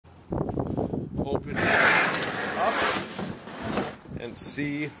open it up and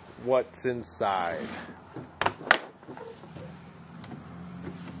see what's inside.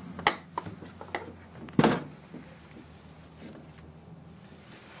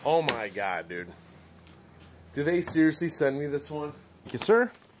 Oh my God, dude. Did they seriously send me this one? Thank you,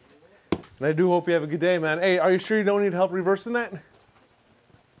 sir. And I do hope you have a good day, man. Hey, are you sure you don't need help reversing that?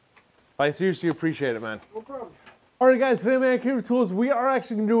 I seriously appreciate it, man. No problem. All right, guys, today, man, Uncrate Tools, we are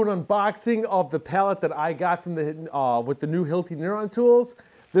actually going to do an unboxing of the pallet that I got from the with the new HILTI Nuron tools.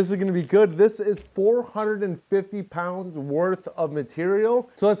 This is going to be good. This is 450 pounds worth of material.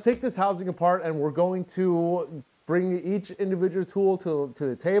 So let's take this housing apart, and we're going to bring each individual tool to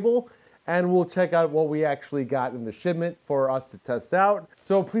the table, and we'll check out what we actually got in the shipment for us to test out.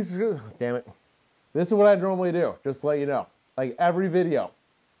 So please, damn it. This is what I normally do, just to let you know. Like every video,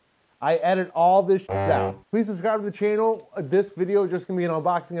 I edit all this shit down. Please subscribe to the channel. This video is just gonna be an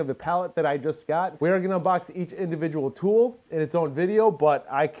unboxing of the pallet that I just got. We are gonna unbox each individual tool in its own video, but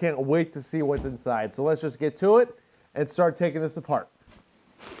I can't wait to see what's inside. So let's just get to it and start taking this apart.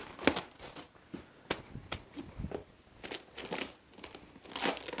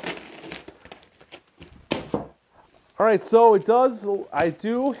 All right, so I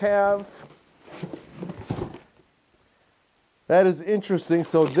do have, that is interesting.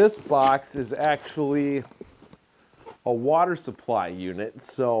 So this box is actually a water supply unit.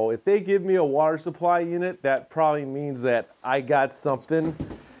 So if they give me a water supply unit, that probably means that I got something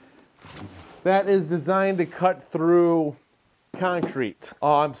that is designed to cut through concrete.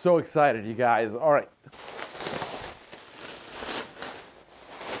 Oh, I'm so excited, you guys. All right.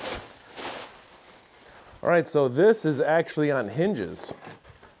 All right, so this is actually on hinges.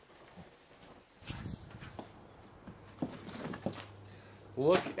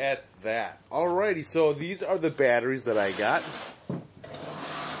 Look at that. Alrighty, so these are the batteries that I got.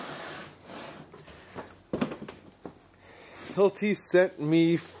 HILTI sent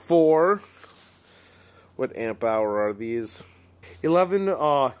me 4, what amp hour are these? 11,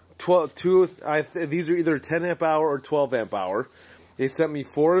 12, 2, these are either 10 amp hour or 12 amp hour. They sent me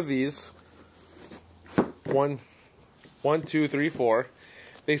 4 of these. 1, 2, 3, 4.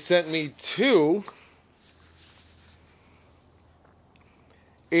 They sent me 2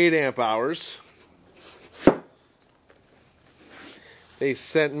 8 amp hours. They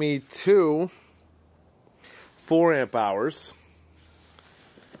sent me 2 4 amp hours.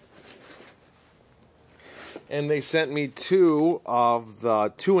 And they sent me 2 of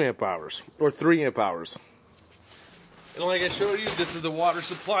the 2 amp hours, or 3 amp hours. And like I showed you, this is the water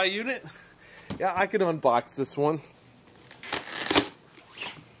supply unit. Yeah, I can unbox this one.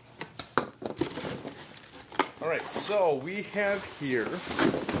 Alright, so we have here,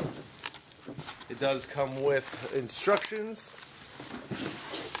 it does come with instructions.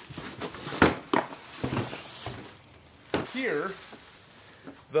 Here,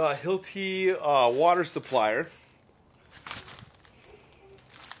 the HILTI water supplier.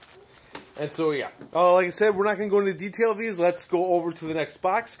 And so, yeah, like I said, we're not going to go into detail of these. Let's go over to the next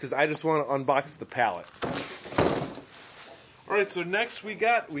box, because I just want to unbox the pallet. All right, so next we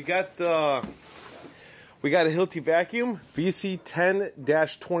got a HILTI vacuum,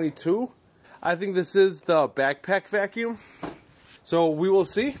 VC10-22. I think this is the backpack vacuum. So we will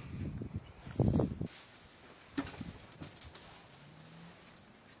see.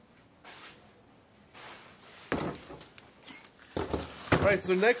 Alright,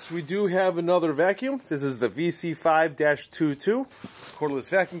 so next we do have another vacuum. This is the VC5-22 cordless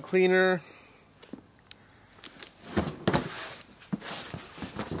vacuum cleaner.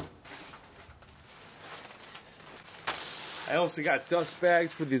 I also got dust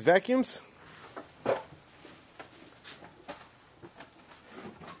bags for these vacuums.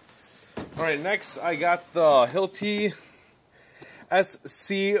 Alright, next I got the HILTI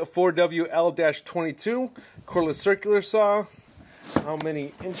SC4WL-22 cordless circular saw. How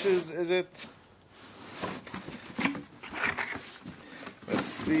many inches is it? Let's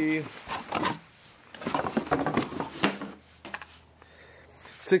see.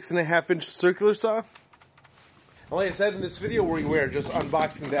 6.5 inch circular saw. And like I said in this video, we are just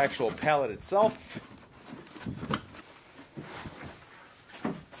unboxing the actual pallet itself.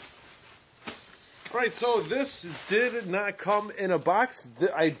 Alright, so this did not come in a box.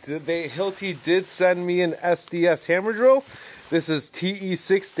 HILTI did send me an SDS hammer drill. This is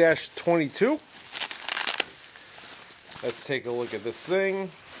TE6-22. Let's take a look at this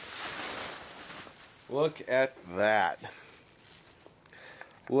thing. Look at that.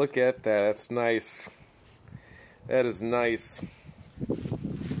 Look at that. That's nice. That is nice.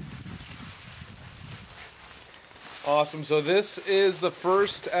 Awesome. So this is the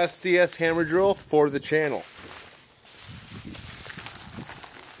first SDS hammer drill for the channel.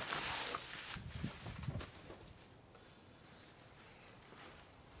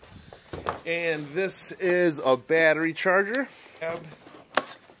 And this is a battery charger.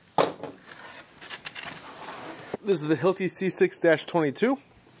 This is the HILTI C6-22.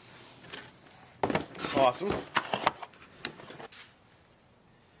 Awesome.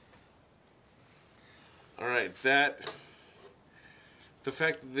 Alright, the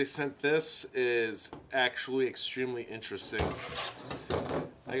fact that they sent this is actually extremely interesting.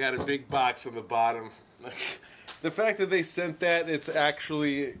 I got a big box on the bottom. The fact that they sent that, it's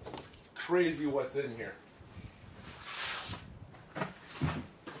actually crazy what's in here.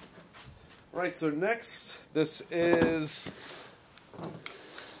 Right, so next, this is,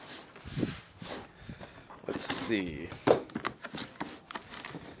 let's see.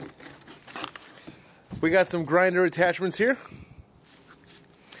 We got some grinder attachments here.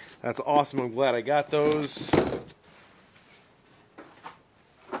 That's awesome, I'm glad I got those.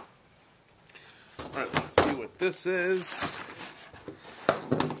 Alright, let's see what this is.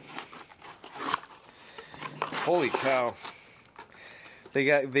 Holy cow. They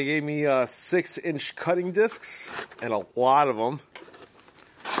gave me 6-inch cutting discs, and a lot of them.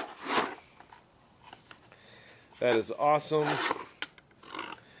 That is awesome.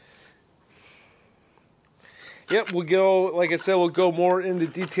 Yep, we'll go, like I said, we'll go more into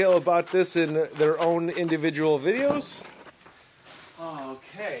detail about this in their own individual videos.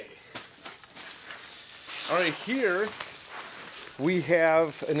 Okay. Alright, here we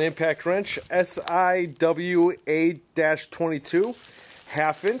have an impact wrench, SIWA-22,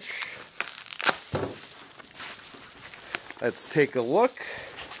 1/2 inch. Let's take a look.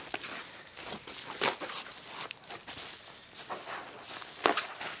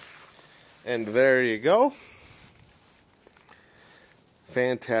 And there you go.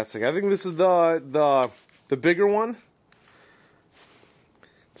 Fantastic. I think this is the bigger one.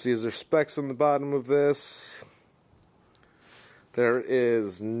 Let's see, is there specs on the bottom of this? There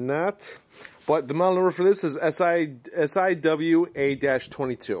is not. But the model number for this is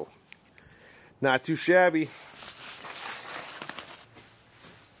SIWA-22. Not too shabby.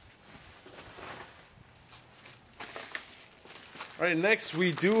 Alright, next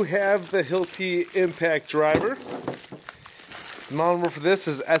we do have the HILTI impact driver. The model number for this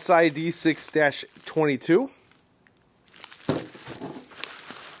is SID6-22.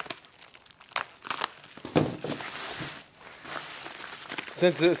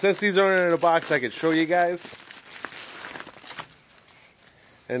 Since these aren't in a box, I could show you guys.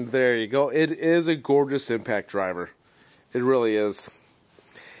 And there you go. It is a gorgeous impact driver. It really is.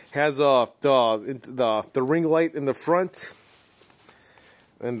 Has the ring light in the front.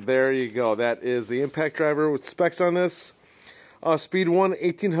 And there you go. That is the impact driver with specs on this. Speed 1,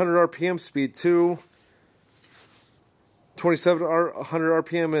 1800 RPM. Speed 2, 2700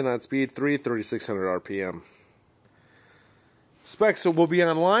 RPM. And on speed 3, 3600 RPM. Specs will be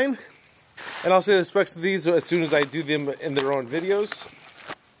online. And I'll say the specs of these as soon as I do them in their own videos.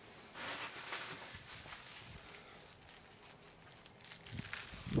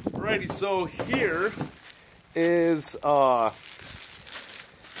 Alrighty, so here is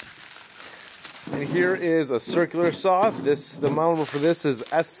and here is a circular saw. The model number for this is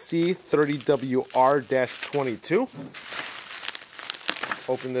SC30WR-22.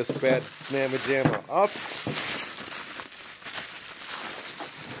 Open this bad mamma jamma up.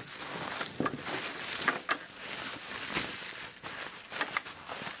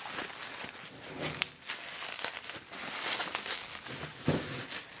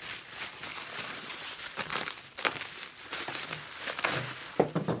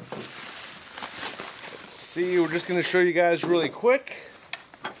 See, we're just going to show you guys really quick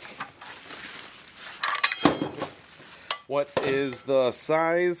what is the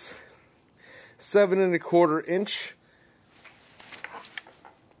size. 7 1/4 inch.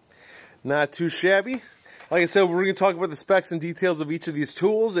 Not too shabby. Like I said, we're going to talk about the specs and details of each of these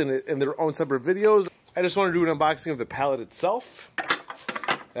tools in their own separate videos. I just want to do an unboxing of the pallet itself.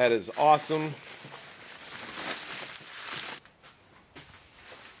 That is awesome.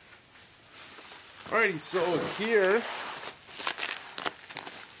 Alrighty, so here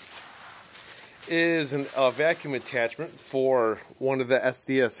is a vacuum attachment for one of the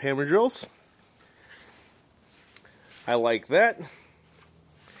SDS hammer drills. I like that.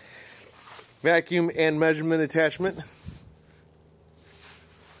 Vacuum and measurement attachment.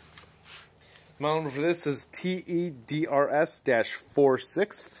 Model number for this is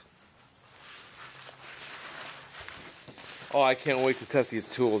TEDRS-46. Oh, I can't wait to test these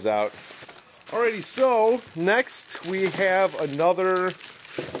tools out. Alrighty, so next we have another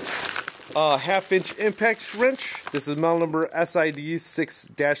half-inch impact wrench. This is model number SID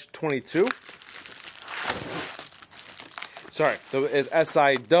 6-22. Sorry, it's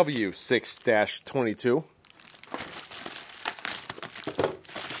SIW 6-22.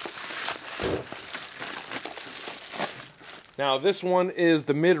 Now this one is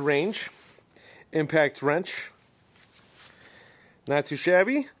the mid-range impact wrench. Not too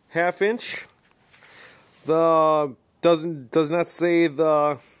shabby. Half-inch. Does not say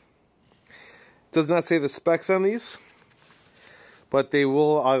the specs on these, but they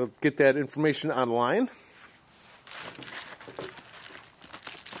will. I'll get that information online.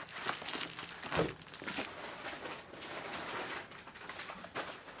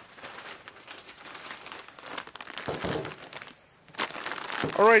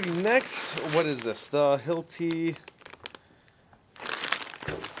 Alrighty, next, what is this? The HILTI.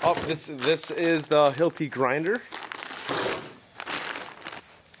 Oh, this is the HILTI grinder.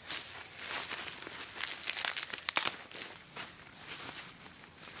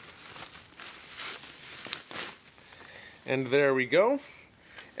 And there we go.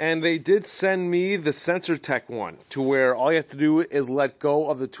 And they did send me the Sensor Tech one, to where all you have to do is let go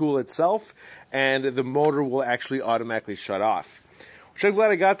of the tool itself, and the motor will actually automatically shut off. Which I'm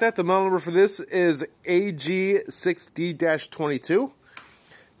glad I got that. The model number for this is AG6D-22.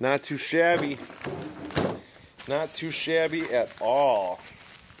 Not too shabby. Not too shabby at all.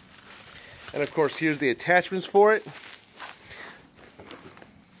 And of course, here's the attachments for it.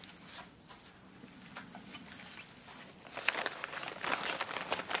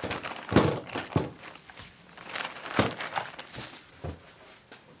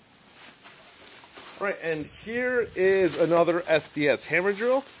 Right, and here is another SDS hammer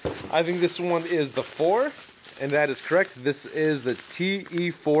drill. I think this one is the 4, and that is correct. This is the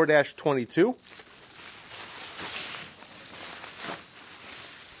TE4-22.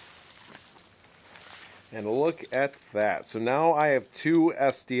 And look at that. So now I have 2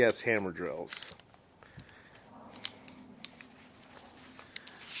 SDS hammer drills.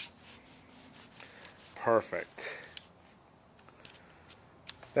 Perfect.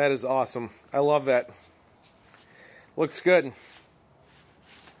 That is awesome. I love that. Looks good.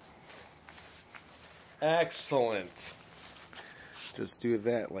 Excellent. Just do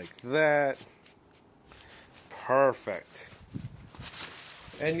that like that. Perfect.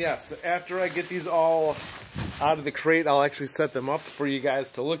 And yes, after I get these all out of the crate, I'll actually set them up for you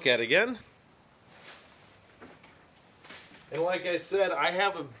guys to look at again. And like I said, I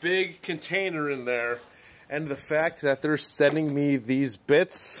have a big container in there. And the fact that they're sending me these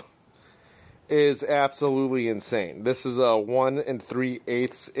bits is absolutely insane. This is a 1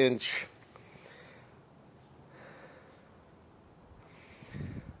 3/8 inch.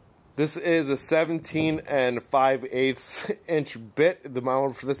 This is a 17 5/8 inch bit. The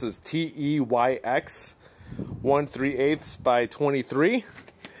model for this is TEYX 1 3/8 by 23.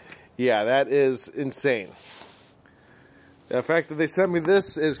 Yeah, that is insane. The fact that they sent me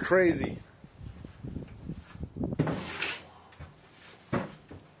this is crazy.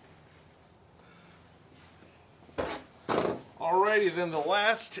 Alrighty, then the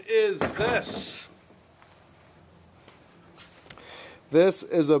last is this. This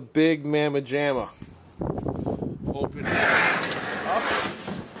is a big mamma jamma. Open it up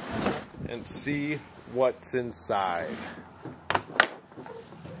and see what's inside.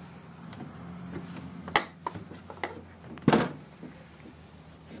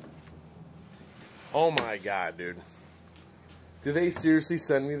 Oh my god, dude. Did they seriously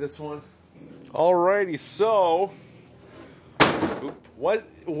send me this one? Alrighty, so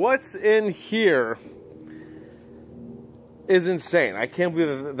what's in here is insane. I can't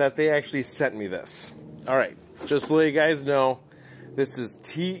believe that they actually sent me this. Alright, just to let you guys know, this is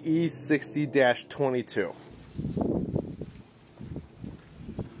TE60-22.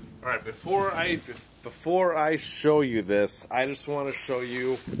 Alright, before I show you this, I just want to show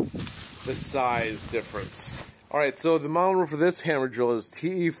you the size difference. Alright, so the model number for this hammer drill is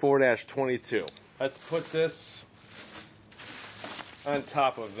TE4-22. Let's put this on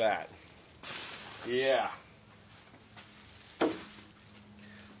top of that. Yeah.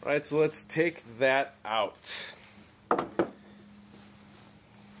 Alright, so let's take that out.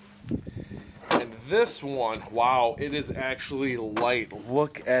 And this one, wow, it is actually light.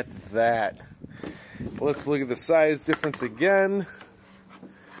 Look at that. Let's look at the size difference again.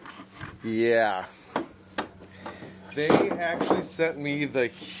 Yeah. They actually sent me the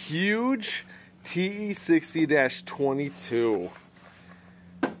huge TE60-22.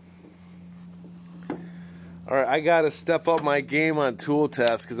 All right, I got to step up my game on tool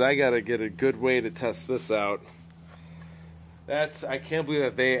tests because I got to get a good way to test this out. I can't believe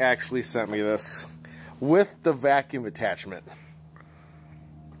that they actually sent me this with the vacuum attachment.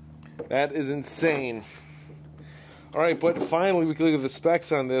 That is insane. All right, but finally we can look at the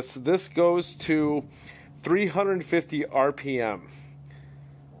specs on this. This goes to 350 RPM.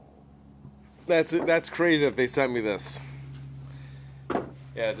 That's crazy that they sent me this.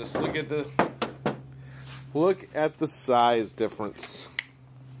 Yeah, just look at the size difference.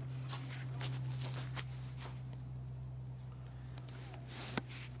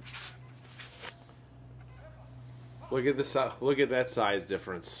 Look at that size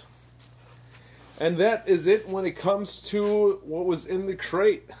difference. And that is it when it comes to what was in the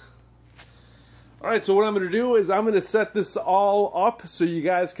crate. Alright, so what I'm going to do is I'm going to set this all up so you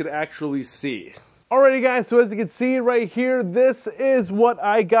guys could actually see. Alrighty guys, so as you can see right here, this is what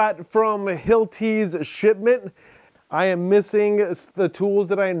I got from HILTI's shipment. I am missing the tools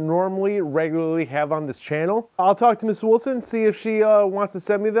that I regularly have on this channel. I'll talk to Miss Wilson, see if she wants to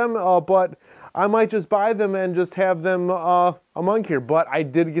send me them, but I might just buy them and just have them among here. But I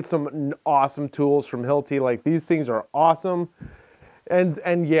did get some awesome tools from HILTI. Like, these things are awesome.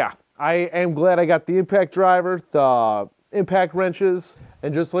 And yeah, I am glad I got the impact driver, the impact wrenches.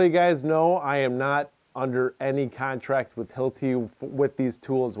 And just so you guys know, I am not under any contract with HILTI with these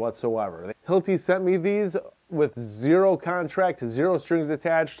tools whatsoever. HILTI sent me these with zero contract, zero strings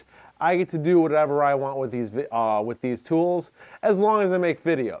attached. I get to do whatever I want with these tools, as long as I make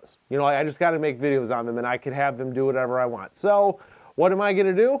videos. You know, I just got to make videos on them, and I can have them do whatever I want. So, what am I going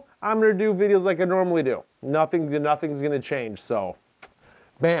to do? I'm going to do videos like I normally do. Nothing's going to change. So,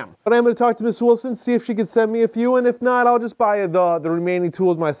 bam. But I'm going to talk to Miss Wilson, see if she can send me a few, and if not, I'll just buy the remaining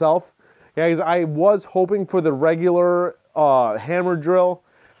tools myself. Yeah, because I was hoping for the regular hammer drill,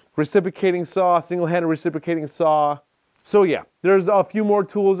 reciprocating saw, single-handed reciprocating saw. So yeah, there's a few more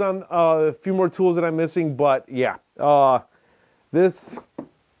tools that I'm missing, but yeah, this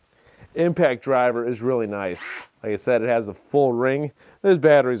impact driver is really nice. Like I said, it has a full ring. Those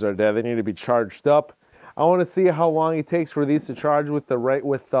batteries are dead; they need to be charged up. I want to see how long it takes for these to charge with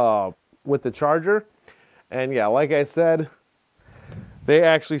the charger. And yeah, like I said, they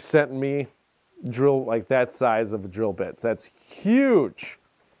actually sent me drill like that size of drill bits. That's huge.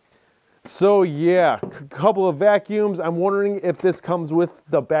 So yeah, a couple of vacuums. I'm wondering if this comes with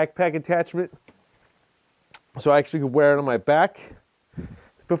the backpack attachment, so I actually could wear it on my back.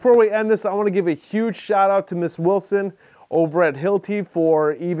 Before we end this, I want to give a huge shout out to Miss Wilson over at HILTI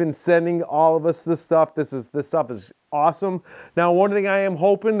for even sending all of us this stuff. This stuff is awesome. Now, one thing I am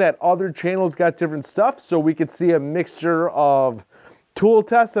hoping that other channels got different stuff, so we could see a mixture of tool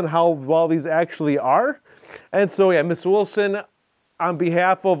tests and how well these actually are. And so yeah, Miss Wilson, on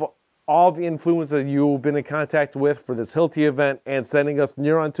behalf of all the influencers you've been in contact with for this HILTI event and sending us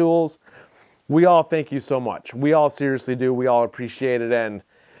Nuron tools, we all thank you so much. We all seriously do. We all appreciate it. And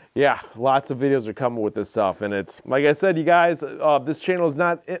yeah, lots of videos are coming with this stuff. And it's, like I said, you guys, this channel is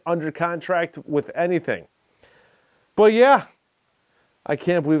not under contract with anything. But yeah, I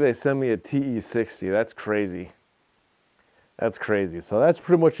can't believe they sent me a TE60. That's crazy. That's crazy. So that's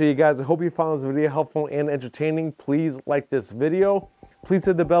pretty much it, you guys. I hope you found this video helpful and entertaining. Please like this video. Please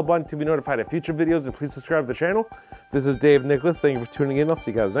hit the bell button to be notified of future videos, and please subscribe to the channel. This is Dave Nicholas. Thank you for tuning in. I'll see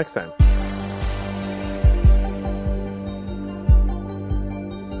you guys next time.